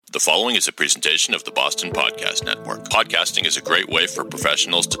The following is a presentation of the Boston Podcast Network. Podcasting is a great way for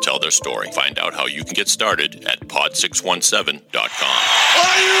professionals to tell their story. Find out how you can get started at pod617.com.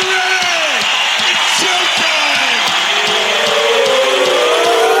 Are you ready? It's showtime!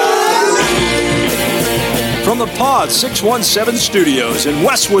 From the Pod 617 studios in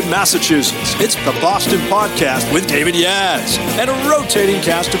Westwood, Massachusetts, it's the Boston Podcast with David Yaz and a rotating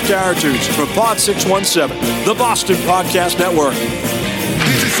cast of characters from Pod 617, the Boston Podcast Network.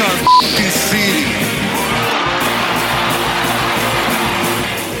 This is our f***ing city.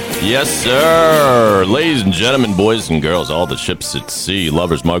 Yes, sir. Ladies and gentlemen, boys and girls, all the ships at sea,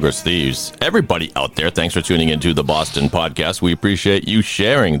 lovers, muggers, thieves, everybody out there, thanks for tuning into the Boston Podcast. We appreciate you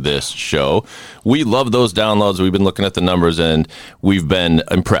sharing this show. We love those downloads. We've been looking at the numbers, and we've been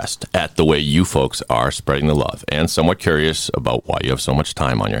impressed at the way you folks are spreading the love, and somewhat curious about why you have so much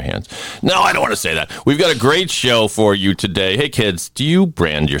time on your hands. No, I don't want to say that. We've got a great show for you today. Hey, kids, do you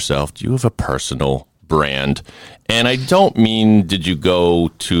brand yourself? Do you have a personal brand? And I don't mean, did you go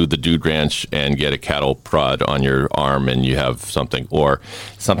to the Dude Ranch and get a cattle prod on your arm and you have something, or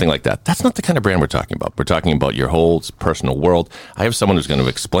something like that. That's not the kind of brand we're talking about. We're talking about your whole personal world. I have someone who's going to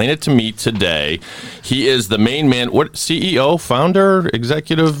explain it to me today. He is the main man, what, CEO, founder,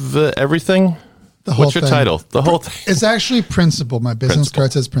 executive, everything? What's your title? The whole thing. It's actually principal. My business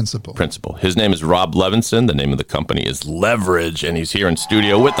card says principal. Principal. His name is Rob Levinson. The name of the company is Leverage, and he's here in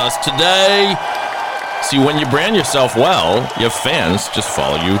studio with us today. See, when you brand yourself well, your fans just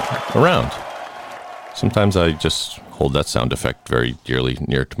follow you around. Sometimes I just hold that sound effect very dearly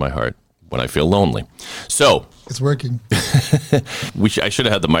near to my heart when I feel lonely. So it's working. I should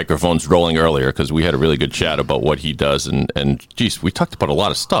have had the microphones rolling earlier because we had a really good chat about what he does. And geez, we talked about a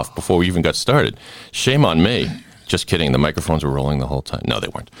lot of stuff before we even got started. Shame on me. Just kidding. The microphones were rolling the whole time. No, they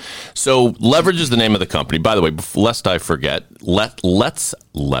weren't. So Leverage is the name of the company. By the way, lest I forget, Let's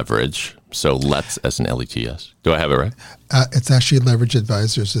Leverage. So Let's, as in L-E-T-S. Do I have it right? It's actually Leverage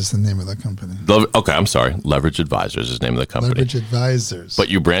Advisors is the name of the company. Okay, I'm sorry. Leverage Advisors is the name of the company. Leverage Advisors. But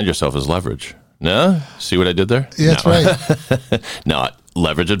you brand yourself as Leverage. No? See what I did there? Yeah, no. That's right. No,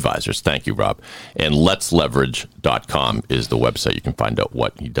 Leverage Advisors. Thank you, Rob. And letsleverage.com is the website. You can find out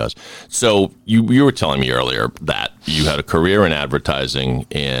what he does. So you were telling me earlier that you had a career in advertising,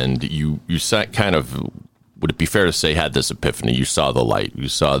 and you sat kind of, would it be fair to say, had this epiphany? You saw the light. You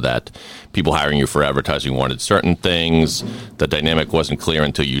saw that people hiring you for advertising wanted certain things. The dynamic wasn't clear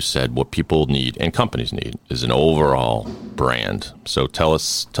until you said what people need and companies need is an overall brand. So tell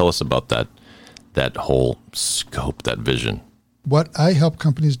us about that whole scope, that vision. What I help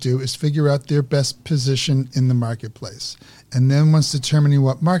companies do is figure out their best position in the marketplace. And then once determining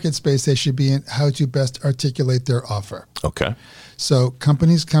what market space they should be in, how to best articulate their offer. Okay. So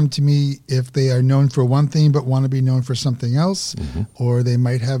companies come to me if they are known for one thing but want to be known for something else, or they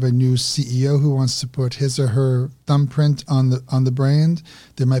might have a new CEO who wants to put his or her thumbprint on the brand.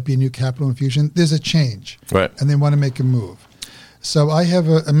 There might be a new capital infusion. There's a change, right? And they want to make a move. So I have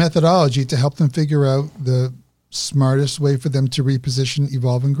a methodology to help them figure out the smartest way for them to reposition,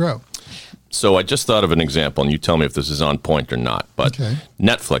 evolve, and grow. So I just thought of an example, and you tell me if this is on point or not. But okay.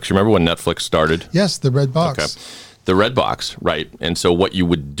 Netflix, remember when Netflix started? Yes, the red box. Okay. The red box, right. And so what you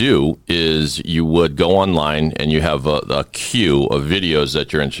would do is you would go online and you have a queue of videos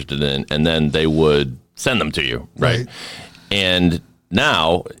that you're interested in, and then they would send them to you, right? And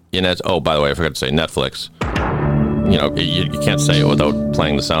now, by the way, I forgot to say Netflix. You can't say it without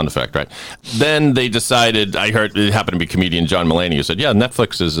playing the sound effect, right? Then they decided, I heard it happened to be comedian John Mulaney who said, yeah,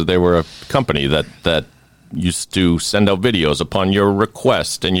 Netflix they were a company that used to send out videos upon your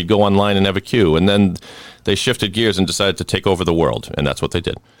request, and you'd go online and have a queue. And then they shifted gears and decided to take over the world, and that's what they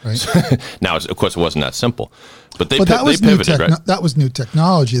did. Right. Now, of course, it wasn't that simple. But they pivoted, right? That was new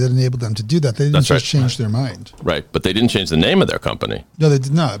technology that enabled them to do that. They didn't change their mind. Right, but they didn't change the name of their company. No, they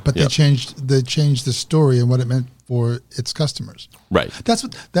did not. But they changed the story and what it meant for its customers. Right. That's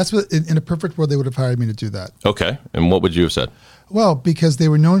what. In a perfect world, they would have hired me to do that. Okay, and what would you have said? Well, because they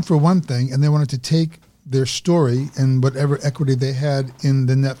were known for one thing, and they wanted to take their story and whatever equity they had in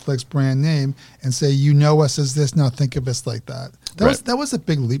the Netflix brand name and say, you know us as this, now think of us like that. That was a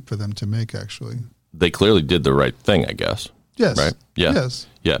big leap for them to make, actually. They clearly did the right thing, I guess. Yes. Right? Yeah. Yes.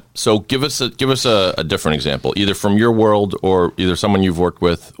 Yeah. So give us a different example, either from your world or either someone you've worked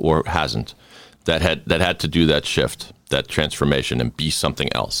with or hasn't, that had to do that shift, that transformation, and be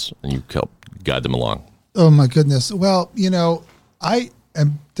something else, and you help guide them along. Oh my goodness. Well,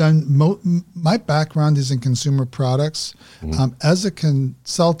 have done my background is in consumer products. As a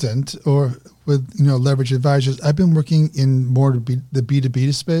consultant or with leverage advisors, I've been working in more the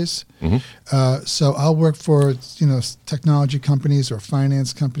B2B space. So I'll work for technology companies or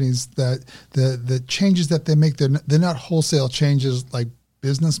finance companies that the changes that they make, they're not wholesale changes like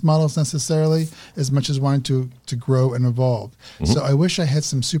business models necessarily, as much as wanting to grow and evolve. So I wish I had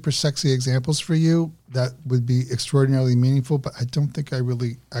some super sexy examples for you that would be extraordinarily meaningful, but I don't think I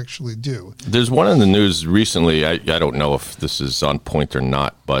really actually do. There's one in the news recently. I don't know if this is on point or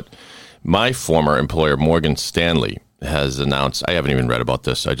not, but my former employer, Morgan Stanley, has announced, I haven't even read about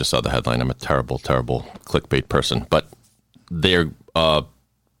this. I just saw the headline. I'm a terrible, terrible clickbait person, but they're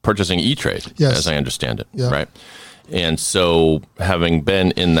purchasing E-Trade, as I understand it, right? And so having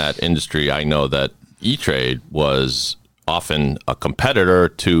been in that industry, I know that E-Trade was often a competitor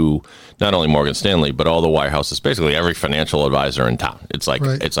to not only Morgan Stanley, but all the wirehouses, basically every financial advisor in town. It's like,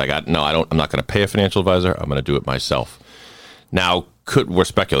 I'm not going to pay a financial advisor. I'm going to do it myself. Now, we're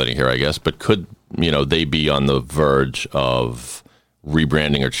speculating here, I guess, but could, they be on the verge of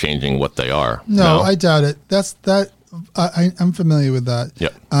rebranding or changing what they are? No, I doubt it. I'm familiar with that.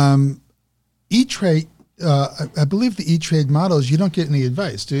 Yep. E-Trade, I believe the E-Trade model is you don't get any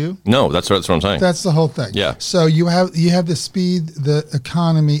advice, do you? No, that's what I'm saying. That's the whole thing. Yeah. So you have the speed, the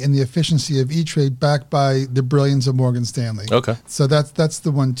economy, and the efficiency of E-Trade backed by the brilliance of Morgan Stanley. Okay. So that's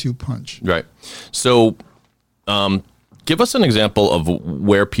the 1-2 punch. Right. So give us an example of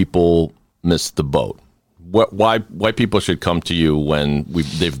where people miss the boat. Why people should come to you when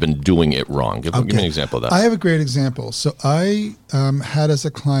they've been doing it wrong. Give me an example of that. I have a great example. So I had as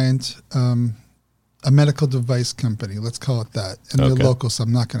a client a medical device company, let's call it that. And they're local, so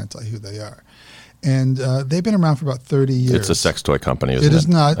I'm not going to tell you who they are. And they've been around for about 30 years. It's a sex toy company, isn't it? It is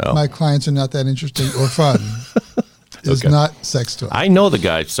not. Oh. My clients are not that interesting or fun. It's not sex toy. I know the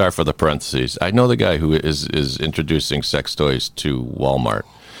guy, sorry for the parentheses, I know the guy who is introducing sex toys to Walmart.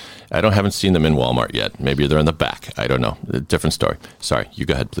 I haven't seen them in Walmart yet. Maybe they're in the back. I don't know. Different story. Sorry, you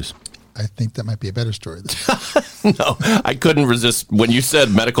go ahead, please. I think that might be a better story. No, I couldn't resist. When you said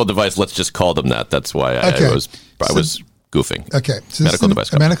medical device, let's just call them that. That's why I was goofing. Okay. So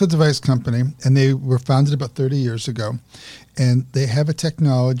medical device company, and they were founded about 30 years ago, and they have a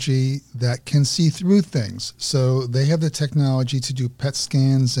technology that can see through things. So they have the technology to do PET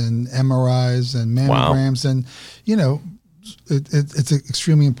scans and MRIs and mammograms, and, it's an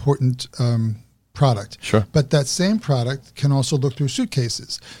extremely important product. Sure. But that same product can also look through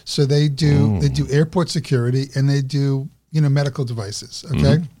suitcases. So they do airport security and they do, medical devices.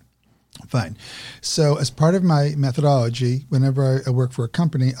 Okay. Fine. So as part of my methodology, whenever I work for a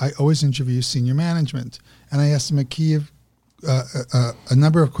company, I always interview senior management, and I ask them a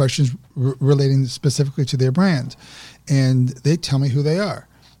number of questions relating specifically to their brand, and they tell me who they are.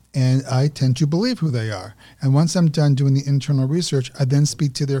 And I tend to believe who they are. And once I'm done doing the internal research, I then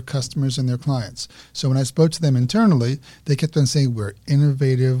speak to their customers and their clients. So when I spoke to them internally, they kept on saying, we're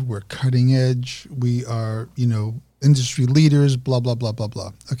innovative, we're cutting edge, we are, industry leaders, blah, blah, blah, blah,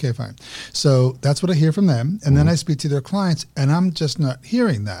 blah. Okay, fine. So that's what I hear from them. And then I speak to their clients, and I'm just not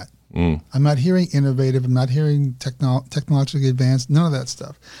hearing that. I'm not hearing innovative. I'm not hearing technologically advanced, none of that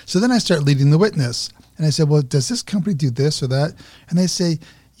stuff. So then I start leading the witness. And I said, well, does this company do this or that? And they say,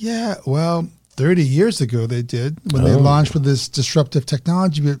 yeah, well, 30 years ago they did when they launched with this disruptive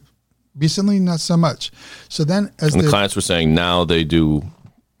technology, but recently not so much. So then the clients were saying now they do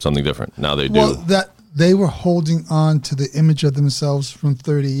something different. Now they do. Well, that they were holding on to the image of themselves from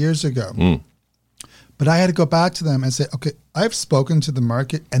 30 years ago. But I had to go back to them and say, okay, I've spoken to the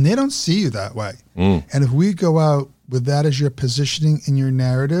market and they don't see you that way. And if we go out with that as your positioning in your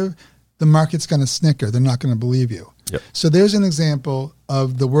narrative, the market's going to snicker. They're not going to believe you. Yep. So there's an example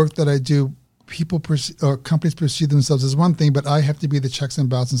of the work that I do. People or companies perceive themselves as one thing, but I have to be the checks and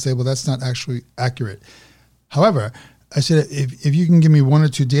balances and say, well, that's not actually accurate. However, I said, if you can give me 1 or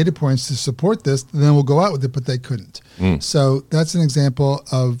 2 data points to support this, then we'll go out with it, but they couldn't. So that's an example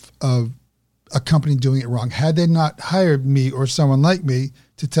of a company doing it wrong. Had they not hired me or someone like me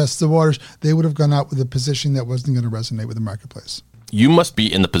to test the waters, they would have gone out with a position that wasn't going to resonate with the marketplace. You must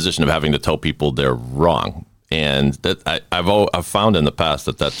be in the position of having to tell people they're wrong. And that I've found in the past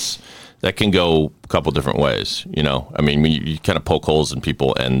that can go a couple different ways. I mean, when you kind of poke holes in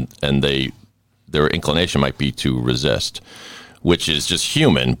people, and their inclination might be to resist, which is just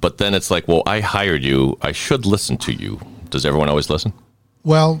human. But then it's like, well, I hired you. I should listen to you. Does everyone always listen?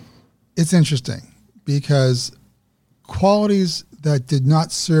 Well, it's interesting because qualities that did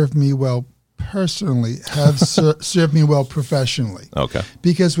not serve me well personally have served me well professionally. Okay.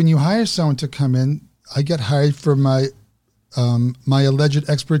 Because when you hire someone to come in, I get hired for my my alleged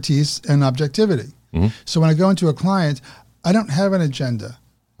expertise and objectivity. So when I go into a client, I don't have an agenda.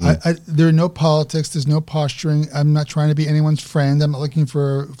 There are no politics. There's no posturing. I'm not trying to be anyone's friend. I'm not looking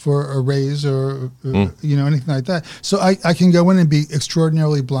for a raise or anything like that. So I can go in and be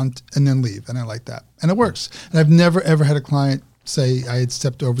extraordinarily blunt and then leave, and I like that, and it works. And I've never ever had a client say I had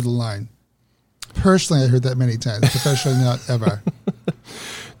stepped over the line. Personally, I heard that many times. Professionally, not ever.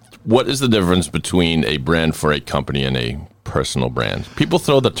 What is the difference between a brand for a company and a personal brand? People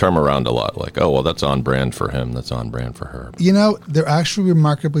throw the term around a lot, like, oh, well, that's on brand for him, that's on brand for her. They're actually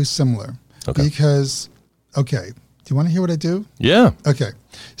remarkably similar. Okay. Because, do you want to hear what I do? Yeah. Okay.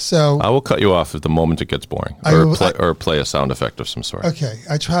 So I will cut you off at the moment it gets boring, or play a sound effect of some sort. Okay.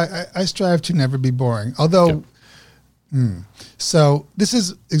 I strive to never be boring, although... So this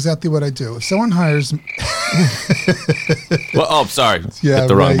is exactly what I do. If someone hires me... sorry. Hit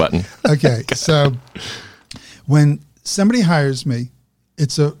the wrong button. Okay. So when somebody hires me,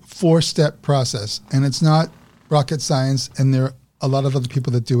 it's a 4-step process, and it's not rocket science, and there are a lot of other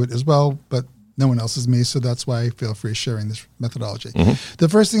people that do it as well, but no one else is me, so that's why I feel free sharing this methodology. The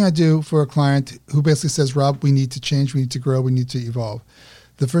first thing I do for a client who basically says, Rob, we need to change, we need to grow, we need to evolve.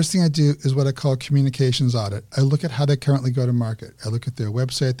 The first thing I do is what I call communications audit. I look at how they currently go to market. I look at their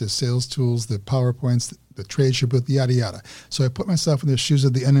website, their sales tools, their PowerPoints, the trade show booth, yada, yada. So I put myself in the shoes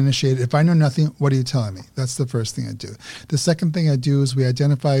of the uninitiated. If I know nothing, what are you telling me? That's the first thing I do. The second thing I do is we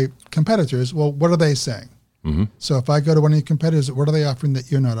identify competitors. Well, what are they saying? So if I go to one of your competitors, what are they offering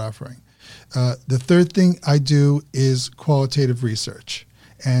that you're not offering? The third thing I do is qualitative research.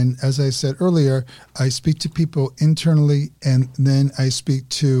 And as I said earlier, I speak to people internally, and then I speak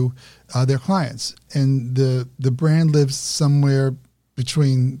to their clients. And the brand lives somewhere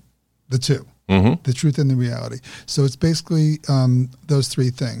between the two, the truth and the reality. So it's basically those three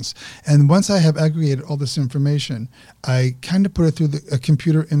things. And once I have aggregated all this information, I kind of put it through a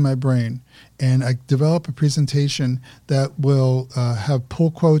computer in my brain, and I develop a presentation that will have pull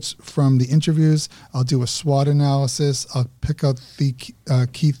quotes from the interviews. I'll do a SWOT analysis. I'll pick out the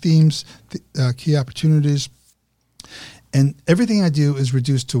key themes, key opportunities. And everything I do is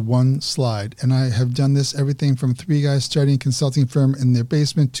reduced to one slide. And I have done this, everything from 3 guys starting a consulting firm in their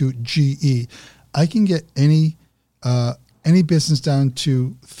basement to GE. I can get any business down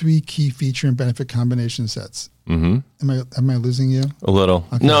to 3 key feature and benefit combination sets. Am I losing you? A little.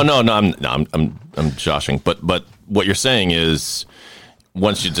 Okay. No, I'm joshing. But what you're saying is,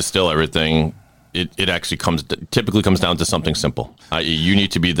 once you distill everything, it actually typically comes down to something simple. You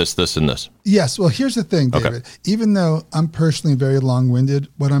need to be this, and this. Yes. Well, here's the thing, David. Okay. Even though I'm personally very long-winded,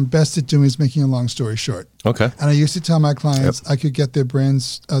 what I'm best at doing is making a long story short. Okay. And I used to tell my clients I could get their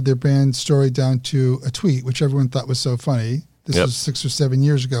brand story down to a tweet, which everyone thought was so funny. This was 6 or 7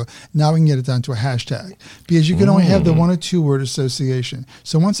 years ago. Now we can get it down to a hashtag, because you can only have the 1 or 2 word association.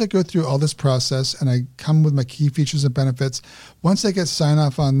 So once I go through all this process and I come with my key features and benefits, once I get sign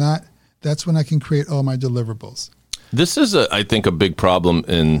off on that, that's when I can create all my deliverables. This is, I think, a big problem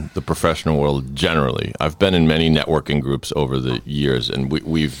in the professional world generally. I've been in many networking groups over the years, and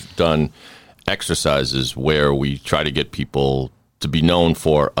we've done exercises where we try to get people to be known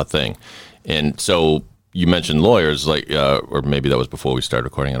for a thing. And so you mentioned lawyers, or maybe that was before we started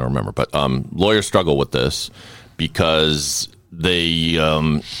recording, I don't remember. But lawyers struggle with this because they...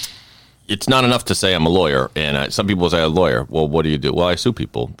 it's not enough to say I'm a lawyer. And some people say, I'm a lawyer. Well, what do you do? Well, I sue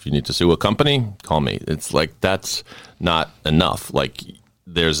people. If you need to sue a company, call me. It's like, that's not enough. Like,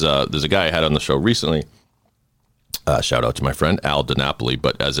 there's a guy I had on the show recently. Shout out to my friend, Al DiNapoli.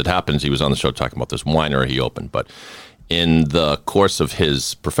 But as it happens, he was on the show talking about this winery he opened. But in the course of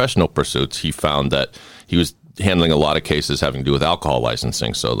his professional pursuits, he found that he was handling a lot of cases having to do with alcohol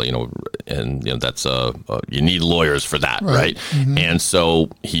licensing. So, that's you need lawyers for that, right? And so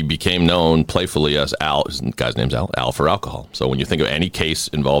he became known playfully as Al. His guy's name's Al for alcohol. So when you think of any case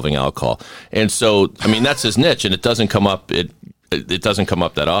involving alcohol, and so, I mean, that's his niche, and it doesn't come up. It doesn't come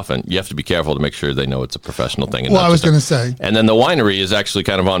up that often. You have to be careful to make sure they know it's a professional thing. And I was going to say. And then the winery is actually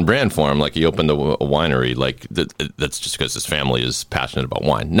kind of on brand for him. Like, he opened a winery. Like, that's just because his family is passionate about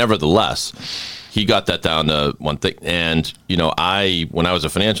wine. Nevertheless, he got that down to one thing. And, when I was a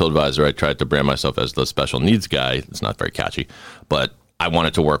financial advisor, I tried to brand myself as the special needs guy. It's not very catchy, but I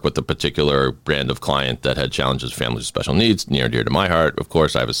wanted to work with a particular brand of client that had challenges, families with special needs, near and dear to my heart. Of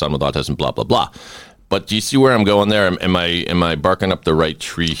course, I have a son with autism, blah, blah, blah. But do you see where I'm going there? Am I barking up the right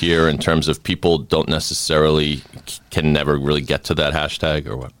tree here in terms of people don't necessarily can never really get to that hashtag,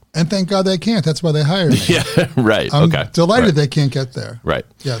 or what? And thank God they can't. That's why they hired me. Yeah, right. I'm okay. delighted they can't get there. Right.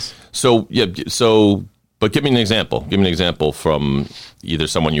 Yes. So, but give me an example. Give me an example from either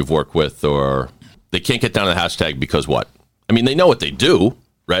someone you've worked with, or they can't get down to the hashtag because what? I mean, they know what they do,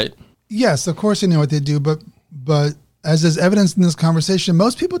 right? Yes, of course they know what they do, but as is evidenced in this conversation,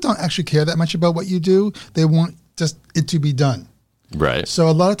 most people don't actually care that much about what you do. They want just it to be done. Right. So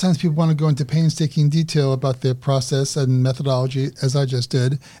a lot of times people want to go into painstaking detail about their process and methodology, as I just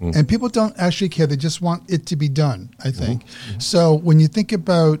did, and people don't actually care. They just want it to be done, I think. So when you think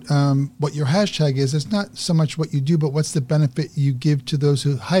about what your hashtag is, it's not so much what you do, but what's the benefit you give to those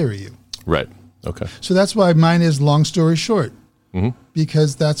who hire you. Right. Okay. So that's why mine is long story short,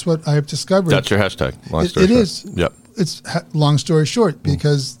 because that's what I've discovered. That's your hashtag. Long story It short. is. Yep. It's long story short,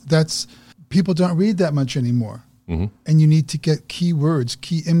 because people don't read that much anymore. And you need to get key words,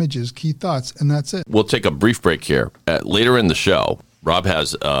 key images, key thoughts, and that's it. We'll take a brief break here. Later in the show, Rob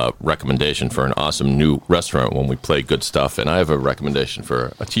has a recommendation for an awesome new restaurant when we play good stuff, and I have a recommendation for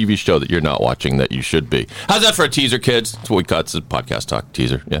a TV show that you're not watching that you should be. How's that for a teaser, kids? That's what we got. It's a podcast talk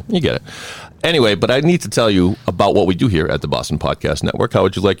teaser. Yeah, you get it. Anyway, but I need to tell you about what we do here at the Boston Podcast Network. How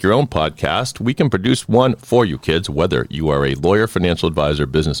would you like your own podcast? We can produce one for you, kids, whether you are a lawyer, financial advisor,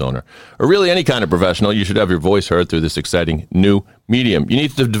 business owner, or really any kind of professional. You should have your voice heard through this exciting new medium. You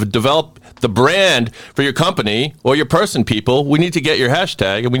need to develop the brand for your company or your person, people. We need to get your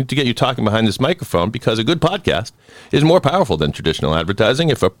hashtag, and we need to get you talking behind this microphone, because a good podcast is more powerful than traditional advertising.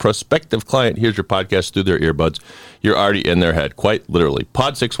 If a prospective client hears your podcast through their earbuds, you're already in their head, quite literally.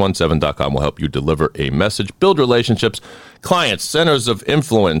 Pod617.com will help you deliver a message, build relationships. Clients, centers of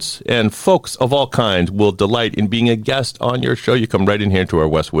influence, and folks of all kinds will delight in being a guest on your show. You come right in here to our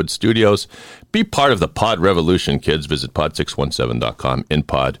Westwood studios. Be part of the pod revolution, kids. Visit pod617.com. In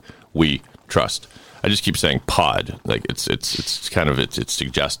pod, we trust. I just keep saying pod, like it's kind of it's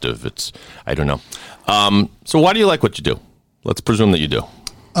suggestive. I don't know. So why do you like what you do? Let's presume that you do.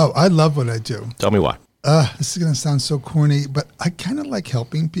 Oh, I love what I do. Tell me why. This is going to sound so corny, but I kind of like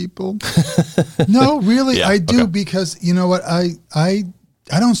helping people. No, really, Yeah, I do, okay. because you know what? I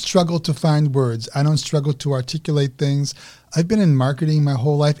don't struggle to find words. I don't struggle to articulate things. I've been in marketing my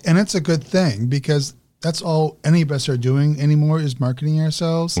whole life, and it's a good thing, because that's all any of us are doing anymore is marketing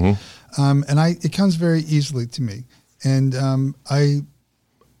ourselves. And it comes very easily to me. And I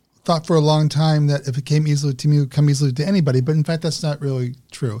thought for a long time that if it came easily to me, it would come easily to anybody. But in fact, that's not really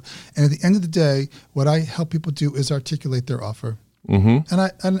true. And at the end of the day, what I help people do is articulate their offer. And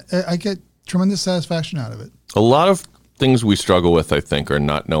I get tremendous satisfaction out of it. A lot of things we struggle with, I think, are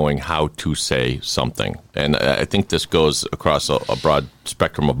not knowing how to say something. And I think this goes across a broad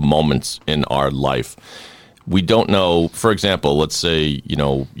spectrum of moments in our life. We don't know, for example, let's say,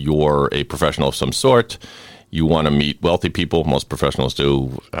 you're a professional of some sort. You want to meet wealthy people. Most professionals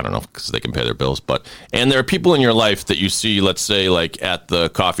do. I don't know, because they can pay their bills. And there are people in your life that you see, let's say, like at the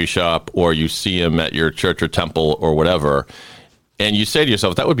coffee shop, or you see them at your church or temple or whatever. And you say to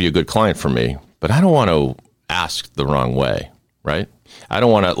yourself, that would be a good client for me, but I don't want to ask the wrong way, right? I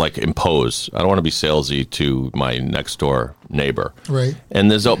don't want to impose. I don't want to be salesy to my next door neighbor. Right.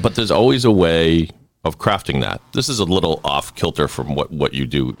 And there's always a way of crafting that. This is a little off kilter from what you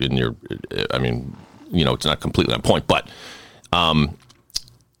do in your, it's not completely on point, but am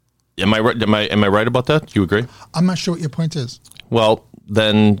I right about that? Do you agree? I'm not sure what your point is. Well,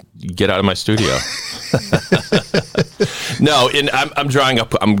 then get out of my studio. No, I'm drawing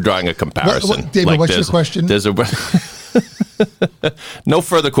a comparison. David, what's your question? There's no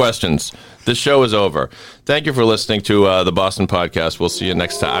further questions. This show is over. Thank you for listening to the Boston Podcast. We'll see you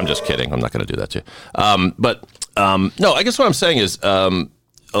next time. I'm just kidding. I'm not going to do that to you. No, I guess what I'm saying is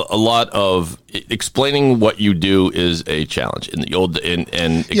a lot of explaining what you do is a challenge and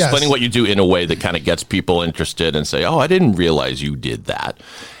explaining what you do in a way that kind of gets people interested and say, oh, I didn't realize you did that.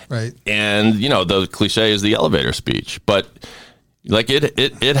 Right. And, the cliche is the elevator speech, but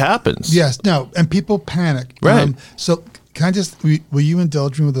it happens. Yes. No. And people panic. Right. So can I just, will you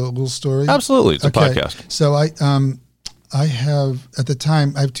indulge me with a little story? Absolutely. It's a podcast. So I have, at the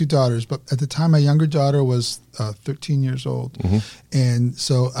time, I have two daughters, but at the time, my younger daughter was 13 years old. And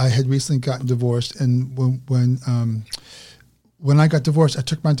so I had recently gotten divorced. And when I got divorced, I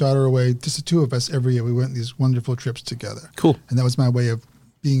took my daughter away, just the two of us every year. We went on these wonderful trips together. Cool. And that was my way of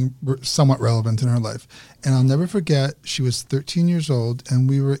being somewhat relevant in her life. And I'll never forget, she was 13 years old, and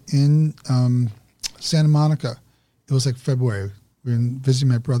we were in Santa Monica. It was like February. We were visiting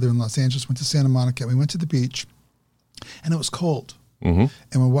my brother in Los Angeles, went to Santa Monica. We went to the beach. And it was cold. And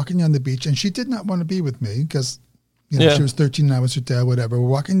we're walking down the beach, and she did not want to be with me because, she was 13 and I was her dad, whatever. We're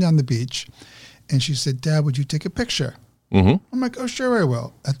walking down the beach, and she said, Dad, would you take a picture? I'm like, oh, sure, I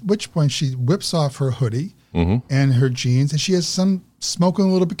will. At which point she whips off her hoodie and her jeans, and she has some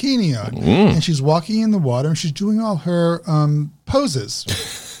smoking little bikini on. And she's walking in the water, and she's doing all her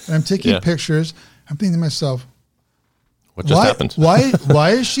poses. And I'm taking pictures. I'm thinking to myself, What just happened? Why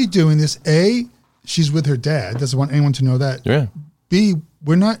is she doing this? A, she's with her dad. Doesn't want anyone to know that. Yeah. B,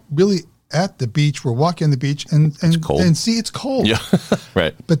 we're not really at the beach. We're walking on the beach and cold. and see it's cold. Yeah,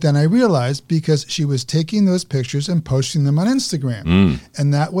 right. But then I realized because she was taking those pictures and posting them on Instagram,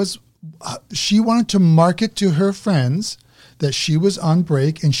 and that was she wanted to market to her friends that she was on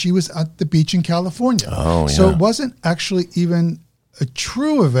break and she was at the beach in California. Oh, yeah. So it wasn't actually even a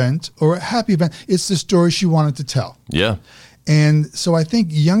true event or a happy event. It's the story she wanted to tell. Yeah. And so I think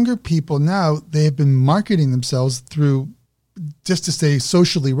younger people now, they have been marketing themselves through, just to stay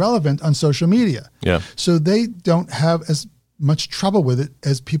socially relevant on social media. Yeah. So they don't have as much trouble with it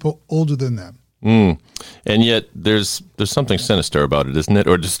as people older than them. And yet there's something sinister about it, isn't it?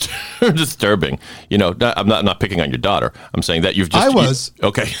 Or just disturbing. You know, I'm not picking on your daughter. I'm saying that you've just... I was.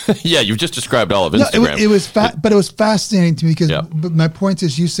 Okay. Yeah, you've just described all of No, Instagram. but it was fascinating to me because Yeah. but my point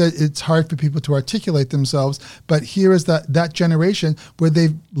is, you said it's hard for people to articulate themselves, but here is that generation where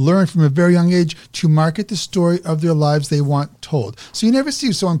they've learned from a very young age to market the story of their lives they want told. So you never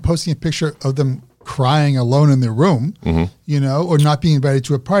see someone posting a picture of them crying alone in their room, you know, or not being invited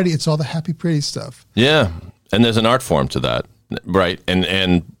to a party. It's all the happy, pretty stuff. Yeah. And there's an art form to that, right?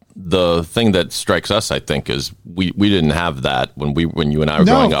 And the thing that strikes us, I think, is we didn't have that when you and I were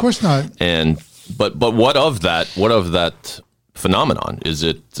growing up. No, of course not. And but what of that phenomenon? Is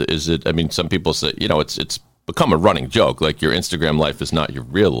it? I mean, some people say, you know, it's become a running joke. Like your Instagram life is not your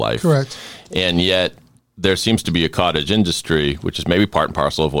real life. Correct. And yet there seems to be a cottage industry, which is maybe part and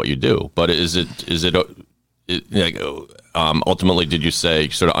parcel of what you do. But is it like, ultimately, did you say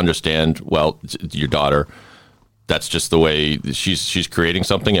sort of understand? Well, your daughter, that's just the way she's creating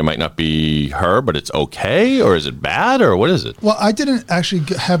something. It might not be her, but it's okay, or is it bad, or what is it? Well, I didn't actually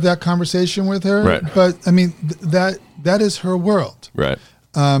have that conversation with her, Right. but I mean that is her world. Right.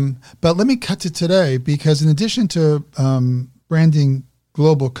 But let me cut to today, because in addition to branding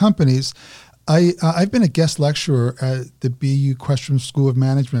global companies, I've been a guest lecturer at the BU Questrom School of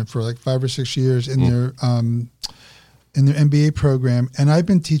Management for like 5 or 6 years in their MBA program, and I've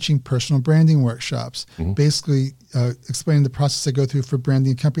been teaching personal branding workshops, basically explaining the process I go through for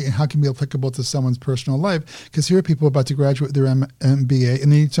branding a company and how it can be applicable to someone's personal life. Because here are people about to graduate their MBA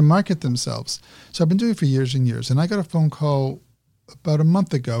and they need to market themselves. So I've been doing it for years and years, and I got a phone call about a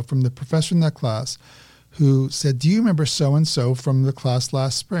month ago from the professor in that class who said, "Do you remember so-and-so from the class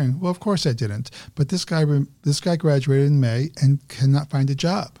last spring?" Well, of course I didn't. But this guy graduated in May and cannot find a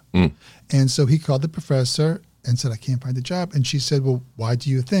job. And so he called the professor and said, "I can't find a job." And she said, "Well, why do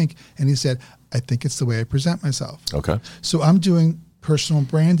you think?" And he said, "I think it's the way I present myself." Okay. So I'm doing personal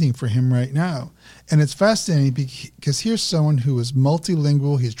branding for him right now. And it's fascinating because here's someone who is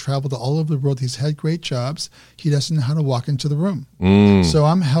multilingual. He's traveled all over the world. He's had great jobs. He doesn't know how to walk into the room. So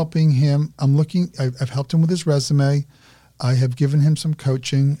I'm helping him. I've helped him with his resume. I have given him some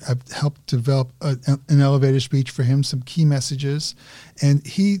coaching. I've helped develop an elevator speech for him, some key messages. And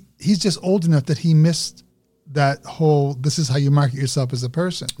he's just old enough that he missed that whole, this is how you market yourself as a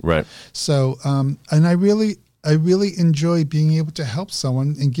person. Right. So, and I really enjoy being able to help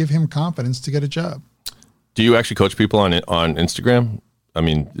someone and give him confidence to get a job. Do you actually coach people on Instagram? I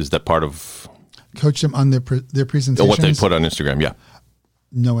mean, is that part of Coach them on their presentations? what they put on Instagram? Yeah.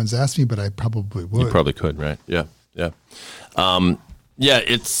 No one's asked me, but I probably would. You probably could, right? Yeah. Yeah. Yeah,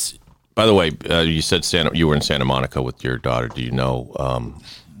 it's, by the way, you said you were in Santa Monica with your daughter. Do you know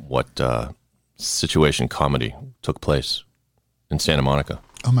what situation comedy took place in Santa Monica?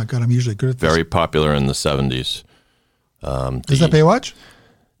 Oh my God, I'm usually good at this. Very popular in the 70s. Is that Baywatch?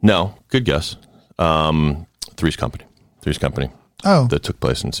 No, good guess. Three's Company. Oh. That took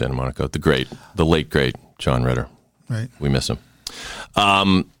place in Santa Monica. The late, great John Ritter. Right. We miss him.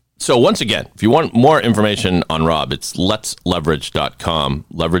 So once again, if you want more information on Rob, it's letsleverage.com.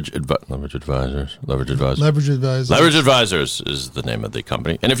 Leverage Advisors. Leverage Advisors. Leverage Advisors is the name of the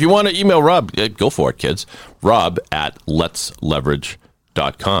company. And if you want to email Rob, go for it, kids.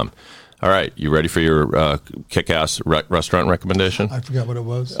 Rob@letsleverage.com. All right, you ready for your kick-ass restaurant recommendation? I forgot what it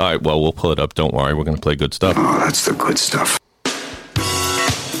was. All right, well, we'll pull it up. Don't worry. We're going to play good stuff. Oh, that's the good stuff.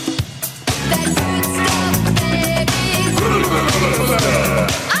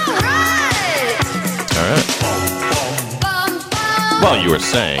 All right. Well, you were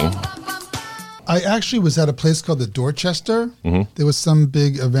saying... I actually was at a place called the Dorchester. There was some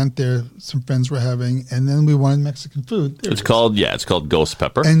big event there some friends were having, and then we wanted Mexican food. It's called Ghost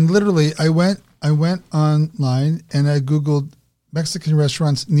Pepper. And literally, I went online and I Googled Mexican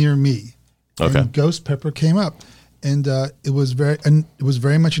restaurants near me. Okay. And Ghost Pepper came up, and it was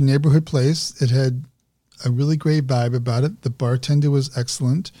very much a neighborhood place. It had a really great vibe about it. The bartender was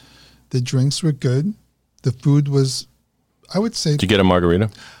excellent. The drinks were good. The food was I would say. Did you get a margarita?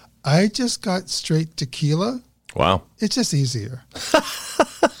 I just got straight tequila. Wow. It's just easier.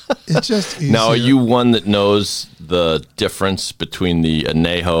 It's just easier. Now, are you one that knows the difference between the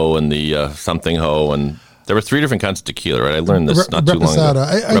añejo and the something ho? And there were 3 different kinds of tequila, right? I learned this not too long ago.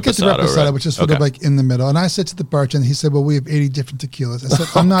 I get the reposado, right? which is sort of like in the middle. And I said to the bartender, he said, well, we have 80 different tequilas. I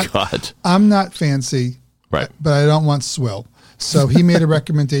said, I'm not fancy, right? But I don't want swill. So he made a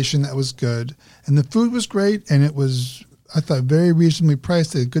recommendation that was good. And the food was great. And it was, I thought, very reasonably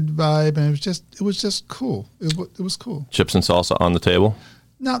priced, a good vibe. And it was just cool. It was cool. Chips and salsa on the table?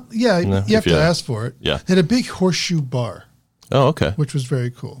 No, yeah, No, you have to ask for it. Yeah. They had a big horseshoe bar. Oh, okay. Which was very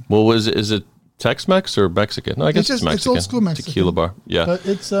cool. Well, is it Tex-Mex or Mexican? No, I guess it's Mexican. It's old school Mexican. Tequila bar. Yeah. But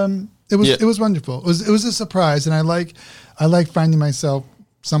it was wonderful. It was a surprise, and I like finding myself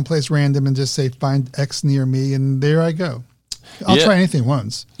someplace random and just say find X near me, and there I go. I'll try anything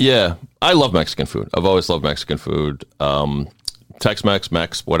once. Yeah. I love Mexican food. I've always loved Mexican food. Tex-Mex,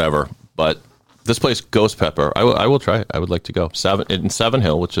 Mex, whatever. But this place, Ghost Pepper, I will try it. I would like to go. In Savin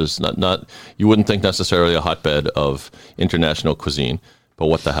Hill, which is not you wouldn't think necessarily a hotbed of international cuisine, but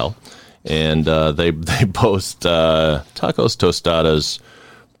what the hell? And they boast tacos, tostadas,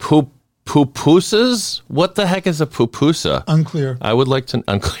 pupusas. What the heck is a pupusa? Unclear.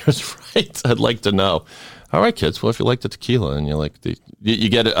 Unclear is right. I'd like to know. All right, kids. Well, if you like the tequila and you like you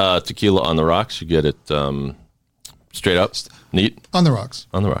get tequila on the rocks, you get it straight up, neat on the rocks.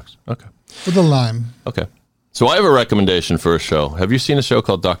 On the rocks. Okay. With a lime. Okay. So I have a recommendation for a show. Have you seen a show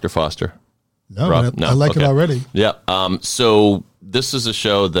called Dr. Foster? No, Rob? I like it already. Yeah. So this is a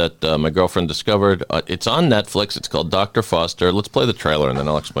show that my girlfriend discovered. It's on Netflix. It's called Dr. Foster. Let's play the trailer, and then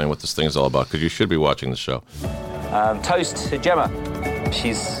I'll explain what this thing is all about, because you should be watching the show. Toast to Gemma.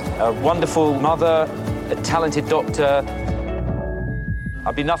 She's a wonderful mother, a talented doctor.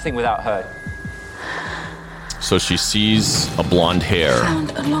 I'd be nothing without her. So she sees a blonde hair.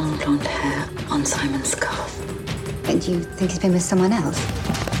 Found a long blonde hair on Simon's scarf. And you think he's been with someone else?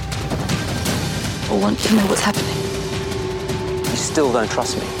 Or want to know what's happening? You still don't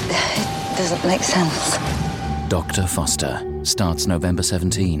trust me? It doesn't make sense. Dr. Foster starts November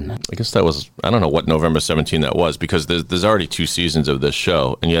 17. I guess that was, I don't know what November 17 that was, because there's already 2 seasons of this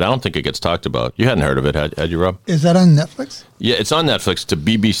show, and yet I don't think it gets talked about. You hadn't heard of it, had you, Rob? Is that on Netflix? Yeah, it's on Netflix. It's a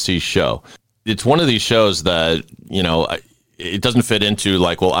BBC show. It's one of these shows that, it doesn't fit into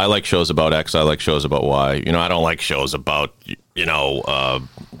like, well, I like shows about X, I like shows about Y. I don't like shows about,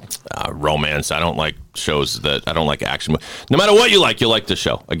 romance. I don't like shows I don't like action. No matter what you like the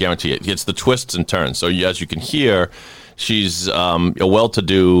show. I guarantee it. It's the twists and turns. So as you can hear, she's a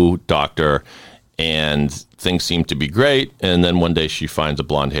well-to-do doctor, and things seem to be great. And then one day she finds a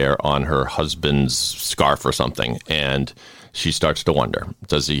blonde hair on her husband's scarf or something, and she starts to wonder,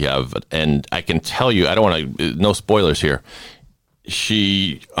 does he have, and I can tell you, I don't want to, no spoilers here.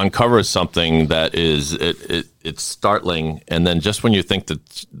 She uncovers something that is, it's startling. And then just when you think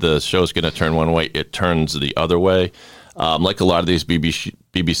that the show's going to turn one way, it turns the other way. Like a lot of these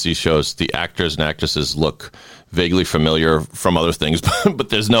BBC shows, the actors and actresses look vaguely familiar from other things, but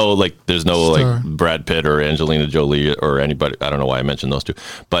there's no Brad Pitt or Angelina Jolie or anybody. I don't know why I mentioned those two,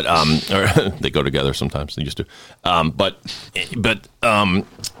 but they go together sometimes. They used to. But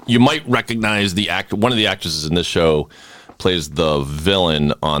you might recognize the act. One of the actresses in this show plays the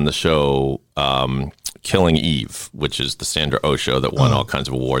villain on the show Killing Eve, which is the Sandra Oh show that won all kinds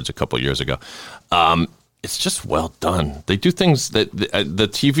of awards a couple of years ago. It's just well done. They do things that the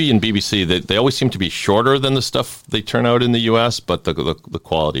TV and BBC, they always seem to be shorter than the stuff they turn out in the U.S., but the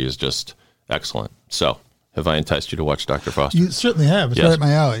quality is just excellent. So have I enticed you to watch Dr. Foster? You certainly have. It's right up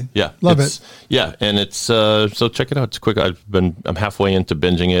my alley. Yeah. Love it. Yeah, and it's, so check it out. It's quick. I'm halfway into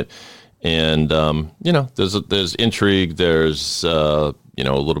binging it, and, there's intrigue, there's, a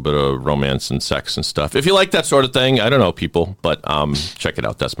little bit of romance and sex and stuff. If you like that sort of thing, I don't know, people, but check it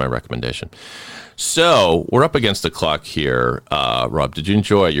out. That's my recommendation. So we're up against the clock here. Rob, did you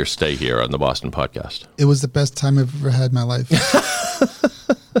enjoy your stay here on the Boston podcast? It was the best time I've ever had in my life.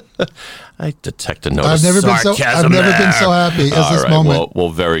 I detect a note of sarcasm. I've never been so happy as this moment. Well,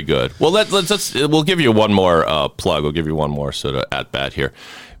 very good. Well, we'll give you one more plug. We'll give you one more sort of at bat here.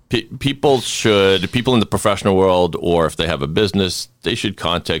 People in the professional world, or if they have a business, they should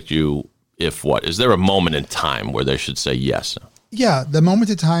contact you. Is there a moment in time where they should say yes? Yeah, the moment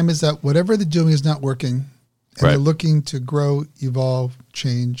in time is that whatever they're doing is not working, and they're looking to grow, evolve,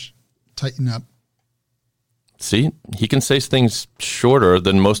 change, tighten up. See, he can say things shorter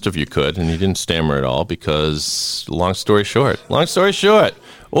than most of you could, and he didn't stammer at all because long story short,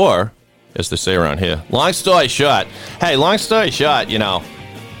 or as they say around here, long story short. Hey, long story short,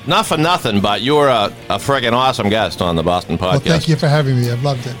 not for nothing, but you're a friggin' awesome guest on the Boston Podcast. Well, thank you for having me. I've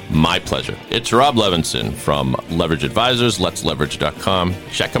loved it. My pleasure. It's Rob Levinson from Leverage Advisors, letsleverage.com.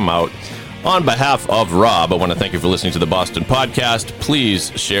 Check him out. On behalf of Rob, I want to thank you for listening to the Boston Podcast.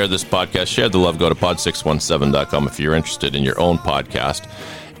 Please share this podcast. Share the love. Go to pod617.com if you're interested in your own podcast.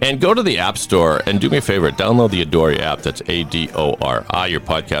 And go to the App Store and do me a favor. Download the Adori app. That's ADORI. Your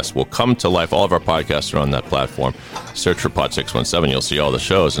podcast will come to life. All of our podcasts are on that platform. Search for Pod617. You'll see all the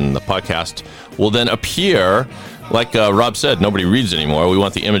shows. And the podcast will then appear. Like Rob said, nobody reads anymore. We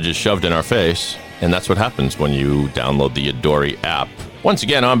want the images shoved in our face. And that's what happens when you download the Adori app. Once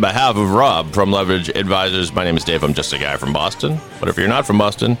again, on behalf of Rob from Leverage Advisors, my name is Dave. I'm just a guy from Boston. But if you're not from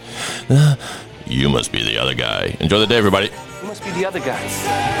Boston, you must be the other guy. Enjoy the day, everybody. You must be the other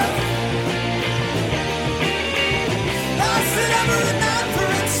guy.